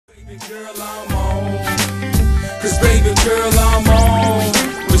Girl, I'm on. Cause baby girl, I'm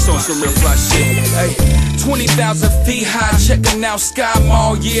on. This on some real fly shit. Hey, 20,000 feet high, checking out Sky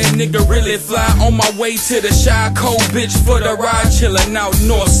Mall. Yeah, nigga really fly. On my way to the Shy Cold, bitch, for the ride. Chillin' out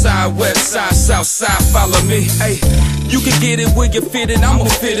north side, west side, south side. Follow me. Hey, you can get it where you fit it. I'ma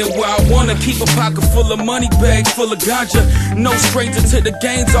fit it where I wanna. Keep a pocket full of money, bag full of ganja. No stranger to the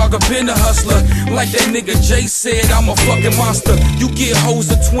game, dog. I've been a hustler. Like that nigga Jay said, I'm a fucking monster. You get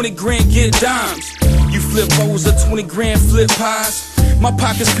hoes at 20 grand, get dimes. You flip hoes at 20 grand, flip pies. My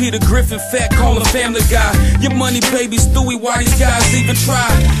pocket's Peter Griffin, fat, call him Family Guy. Your money, baby, Stewie, why these guys even try?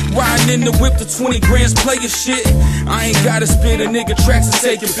 Riding in the whip to 20 grands, playin' shit. I ain't gotta spit a nigga tracks and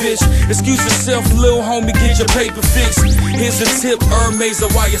take a bitch. Excuse yourself, little homie, get your paper fixed. Here's a tip, Hermes, or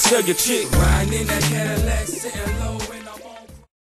why you sell your chick. Riding in that Cadillac, sitting low.